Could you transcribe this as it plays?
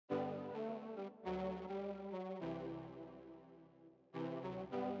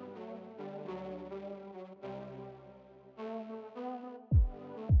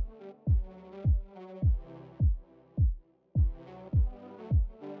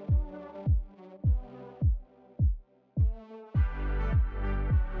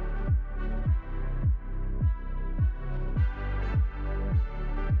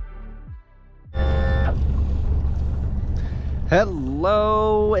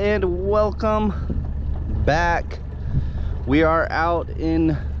Hello and welcome back. We are out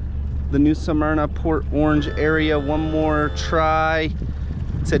in the New Smyrna, Port Orange area. One more try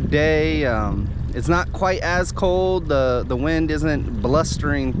today. It's not quite as cold. The wind isn't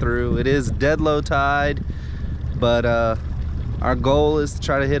blustering through. It is dead low tide, but our goal is to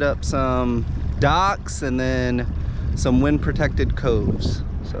try to hit up some docks and then some wind protected coves.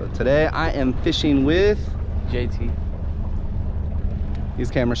 So today I am fishing with JT. He's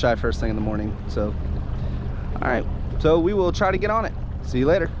camera shy first thing in the morning. So all right, so we will try to get on it. See you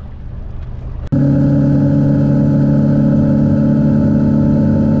later.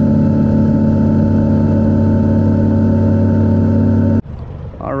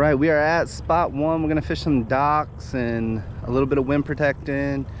 All right, we are at spot one. We're gonna fish some docks and a little bit of wind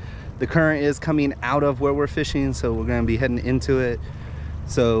protecting. The current is coming out of where we're fishing, so we're gonna be heading into it.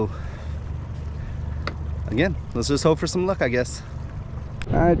 So again, let's just hope for some luck, I guess.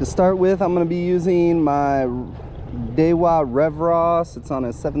 All right, to start with, I'm gonna be using my Dewa Rev Ross. It's on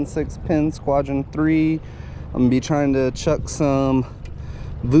a 7/6 pin, Squadron 3. I'm gonna be trying to chuck some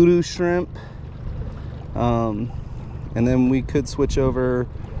voodoo shrimp. And then we could switch over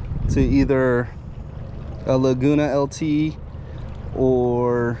to either a Laguna LT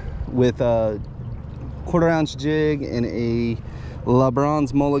or with a 1/4 ounce jig and a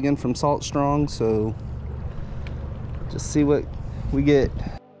LeBron's mulligan from Salt Strong. So just see what we get.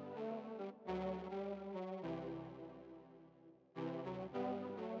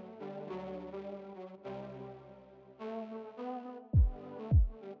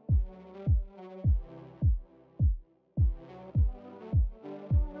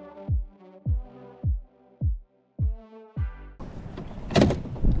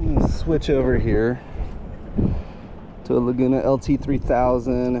 Switch over here to a Laguna LT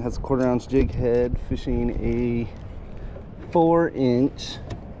 3000. It has a 1/4 ounce jig head, fishing a 4-inch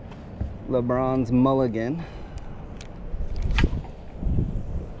LeBron's mulligan.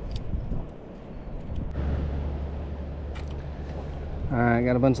 All right,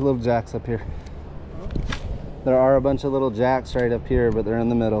 got a bunch of little jacks up here. There are a bunch of little jacks right up here, but they're in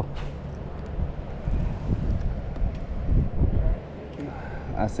the middle.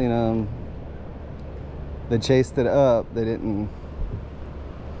 I seen them. They chased it up. They didn't.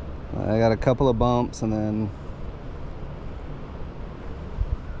 I got a couple of bumps and then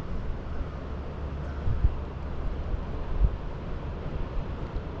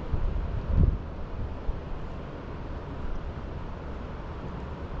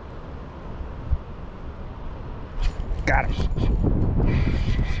got him.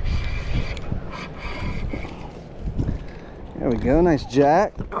 There we go, nice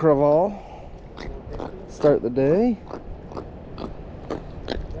jack, creval. Start the day.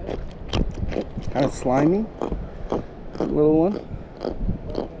 Kind of slimy, little one.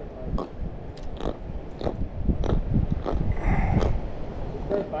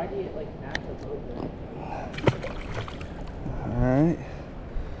 All right,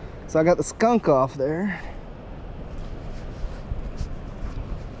 so I got the skunk off there.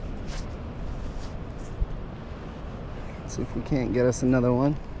 See if we can't get us another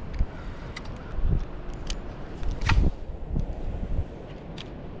one.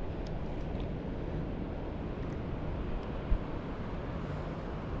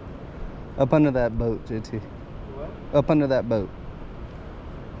 Up under that boat, JT. What? Up under that boat.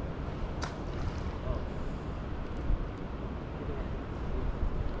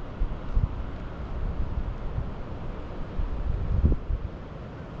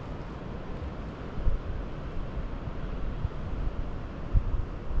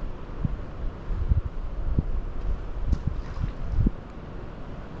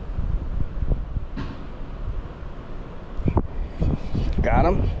 Got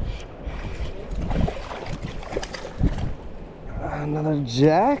him. Another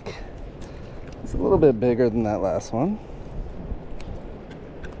jack. It's a little bit bigger than that last one.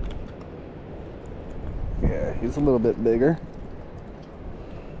 Yeah, he's a little bit bigger.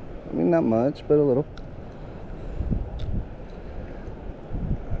 I mean, not much, but a little.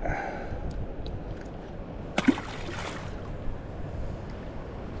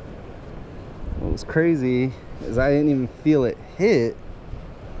 What was crazy is I didn't even feel it hit.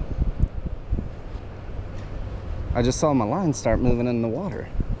 I just saw my line start moving in the water.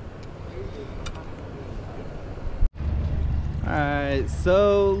 All right,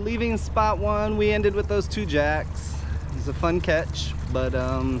 so leaving spot one, we ended with those 2 jacks. It was a fun catch, but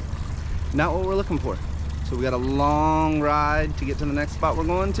not what we're looking for. So we got a long ride to get to the next spot we're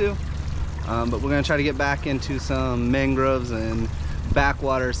going to, but we're gonna try to get back into some mangroves and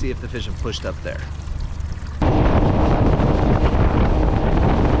backwater, see if the fish have pushed up there.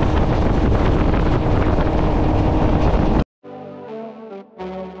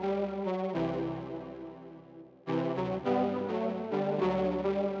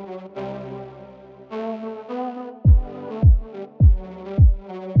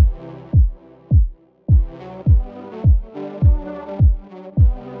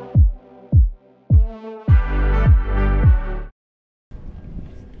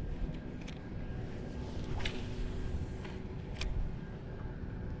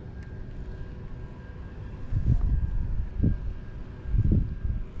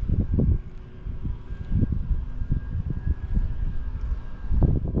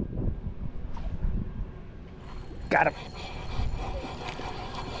 Got him.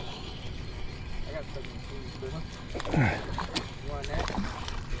 I got stuck in the trees, you want that?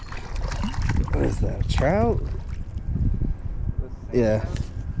 What is that? A trout? Yeah,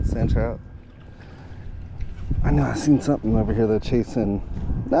 sand trout. I know I seen something over here that's chasing.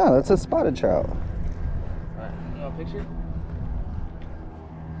 No, that's a spotted trout. Alright, you want a picture?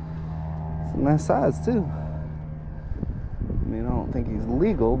 It's a nice size too. I mean, I don't think he's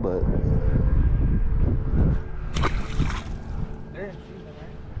legal, but There's trees,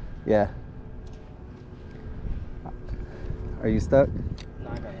 right? yeah. Are you stuck? No,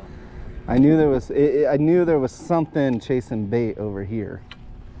 I got one. I knew there was. I knew there was something chasing bait over here.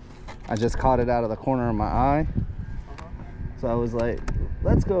 I just caught it out of the corner of my eye. So I was like,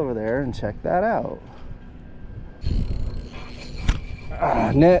 let's go over there and check that out.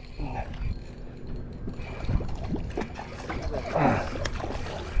 Net.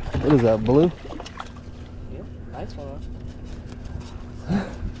 What is that, blue? Yeah, nice one.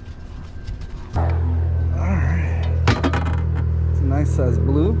 Alright. It's a nice size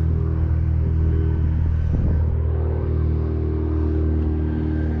blue.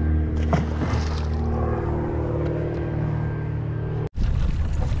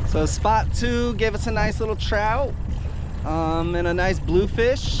 So spot 2 gave us a nice little trout and a nice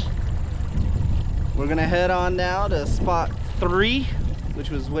bluefish. We're gonna head on now to spot 3, which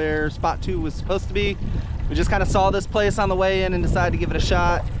was where spot 2 was supposed to be. We just kind of saw this place on the way in and decided to give it a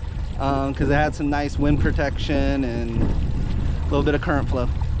shot because it had some nice wind protection and a little bit of current flow.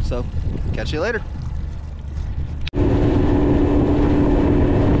 So catch you later.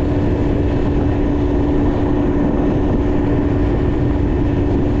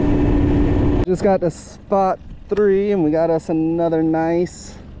 Just got to spot 3 and we got us another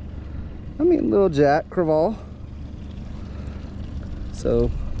nice, little jack crevalle.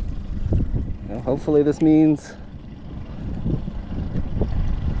 So, hopefully this means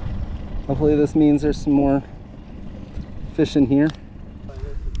there's some more fish in here.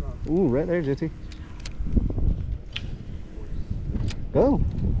 Ooh, right there, JT. Go.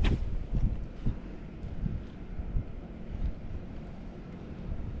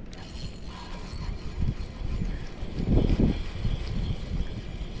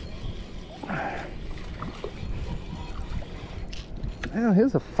 Wow,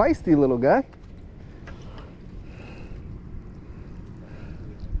 here's a feisty little guy.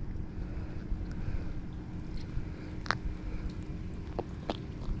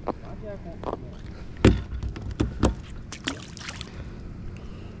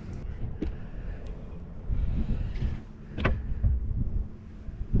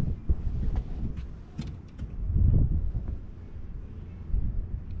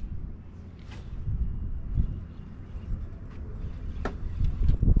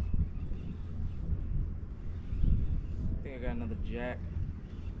 I got another jack.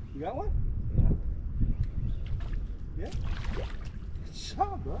 You got one? Yeah. Yeah? Good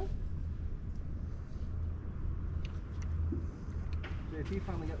job, bro. JT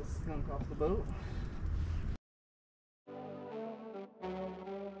finally got the skunk off the boat.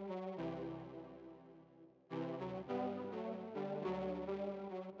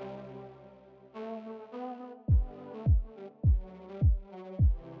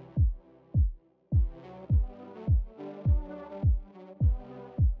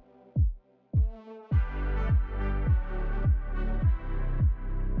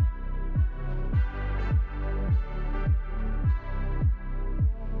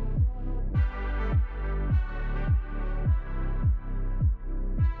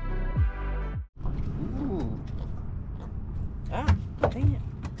 Ah, dang it.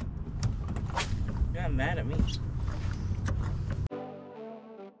 You're not mad at me.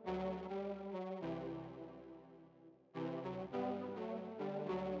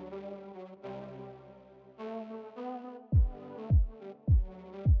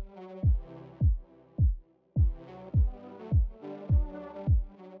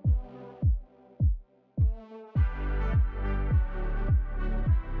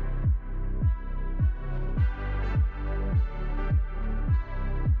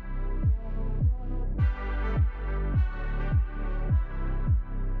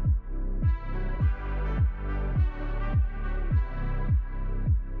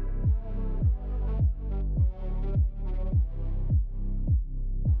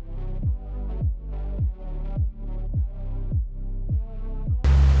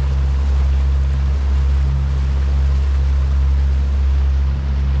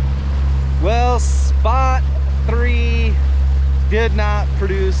 Well, spot 3 did not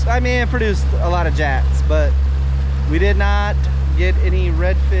produce, it produced a lot of jacks, but we did not get any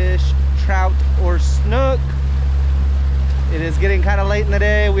redfish, trout, or snook. It is getting kind of late in the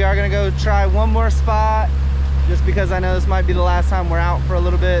day. We are gonna go try one more spot just because I know this might be the last time we're out for a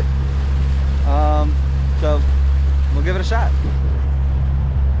little bit. So we'll give it a shot.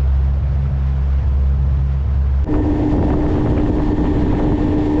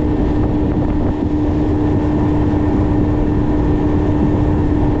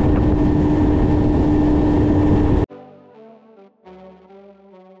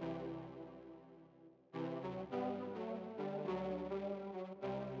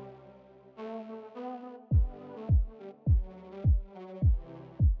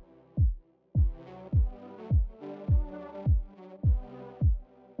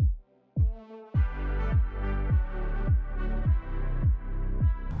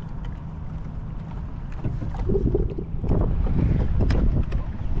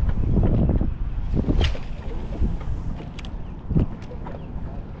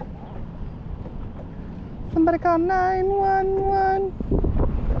 Somebody call 911.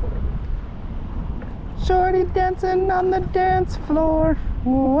 Shorty dancing on the dance floor.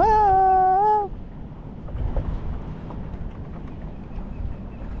 Whoa.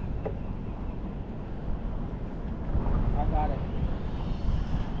 I got it.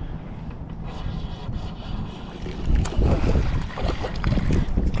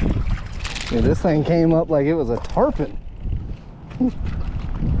 Yeah, this thing came up like it was a tarpon.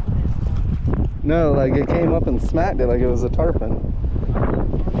 No, like it came up and smacked it like it was a tarpon.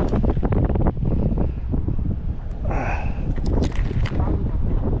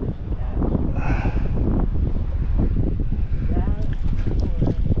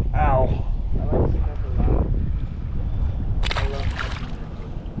 Ow.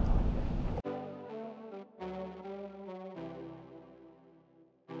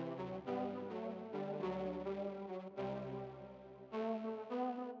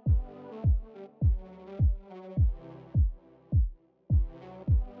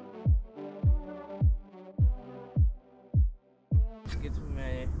 Get to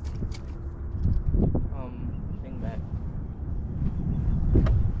my thing back.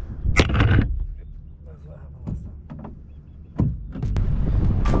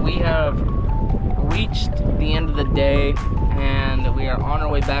 We have reached the end of the day and we are on our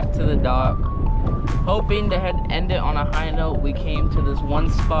way back to the dock. Hoping to end it on a high note, we came to this one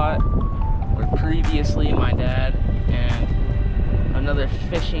spot where previously my dad and another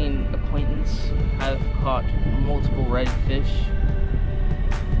fishing acquaintance have caught multiple redfish.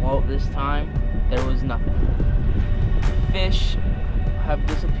 Well, this time there was nothing. Fish have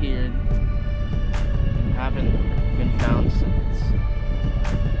disappeared and haven't been found since.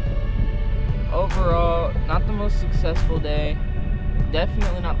 Overall, not the most successful day,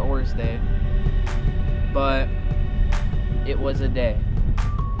 definitely not the worst day, but it was a day.